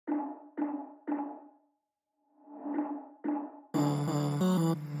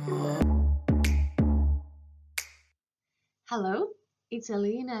Hello, it's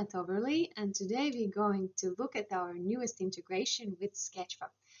Alina at Overly, and today we're going to look at our newest integration with Sketchfab.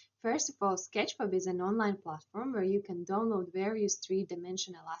 First of all, Sketchfab is an online platform where you can download various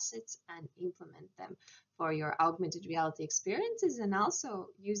three-dimensional assets and implement them for your augmented reality experiences and also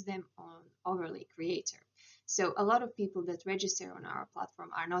use them on Overly Creator. So a lot of people that register on our platform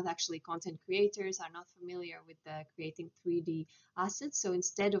are not actually content creators, are not familiar with creating 3D assets. So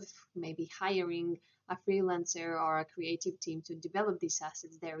instead of maybe hiring a freelancer or a creative team to develop these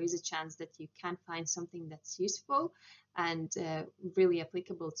assets, there is a chance that you can find something that's useful and really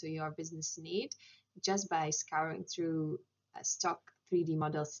applicable to your business need just by scouring through stock 3D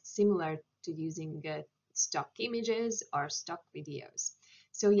models similar to using stock images or stock videos.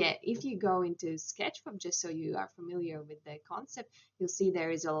 So yeah, if you go into Sketchfab, just so you are familiar with the concept, you'll see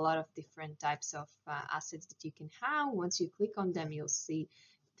there is a lot of different types of assets that you can have. Once you click on them, you'll see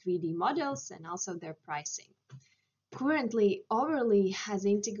 3D models and also their pricing. Currently, Overly has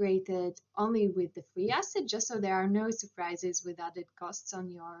integrated only with the free asset, just so there are no surprises with added costs on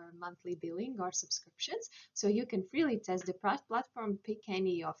your monthly billing or subscriptions. So you can freely test the platform, pick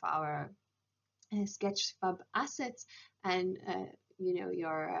any of our Sketchfab assets, and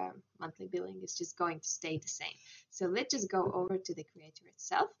your monthly billing is just going to stay the same. So let's just go over to the creator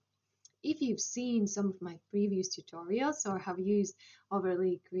itself. If you've seen some of my previous tutorials or have used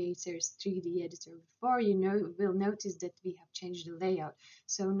Overly Creator's 3D editor before, you will notice that we have changed the layout.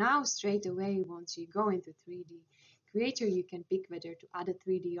 So now straight away, once you go into 3D Creator, you can pick whether to add a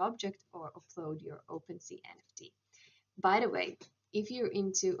 3D object or upload your OpenSea NFT. By the way, if you're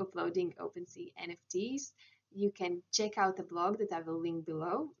into uploading OpenSea NFTs, you can check out the blog that I will link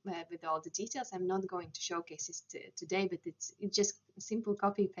below with all the details. I'm not going to showcase this today, but it's just a simple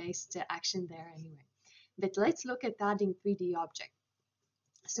copy paste action there anyway. But let's look at adding 3D object.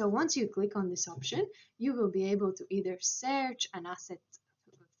 So once you click on this option, you will be able to either search an asset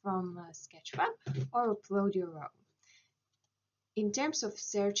from Sketchfab or upload your own. In terms of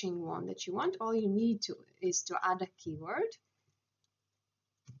searching one that you want, all you need is to add a keyword.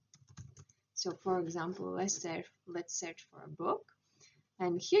 So for example, let's search for a book.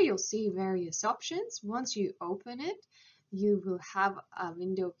 And here you'll see various options. Once you open it, you will have a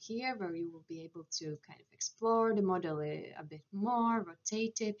window here where you will be able to kind of explore the model a bit more,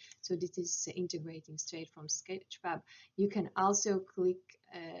 rotate it. So this is integrating straight from Sketchfab. You can also click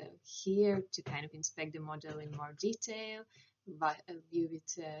here to kind of inspect the model in more detail, view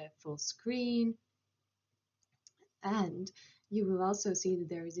it full screen. And you will also see that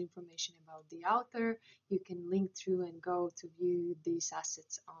there is information about the author. You can link through and go to view these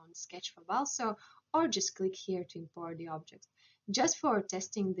assets on Sketchfab also, or just click here to import the object. Just for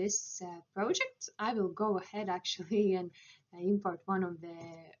testing this project, I will go ahead actually and import one of the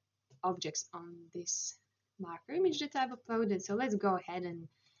objects on this marker image that I've uploaded. So let's go ahead and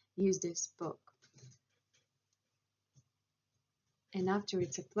use this book. And after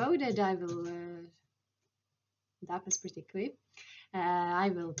it's uploaded, I will that was pretty quick. I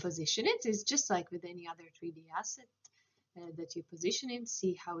will position it. It's just like with any other 3D asset that you position it,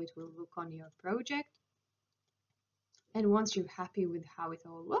 see how it will look on your project. And once you're happy with how it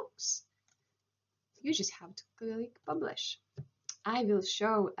all looks, you just have to click publish. I will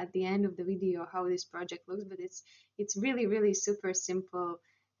show at the end of the video how this project looks, but it's really super simple.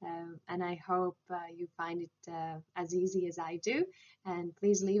 And I hope you find it as easy as I do. And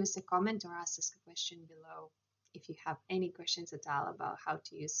please leave us a comment or ask us a question below if you have any questions at all about how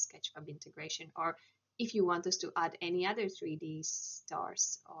to use Sketchfab integration, or if you want us to add any other 3D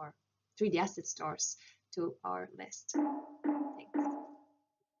stores or 3D asset stores to our list. Thanks.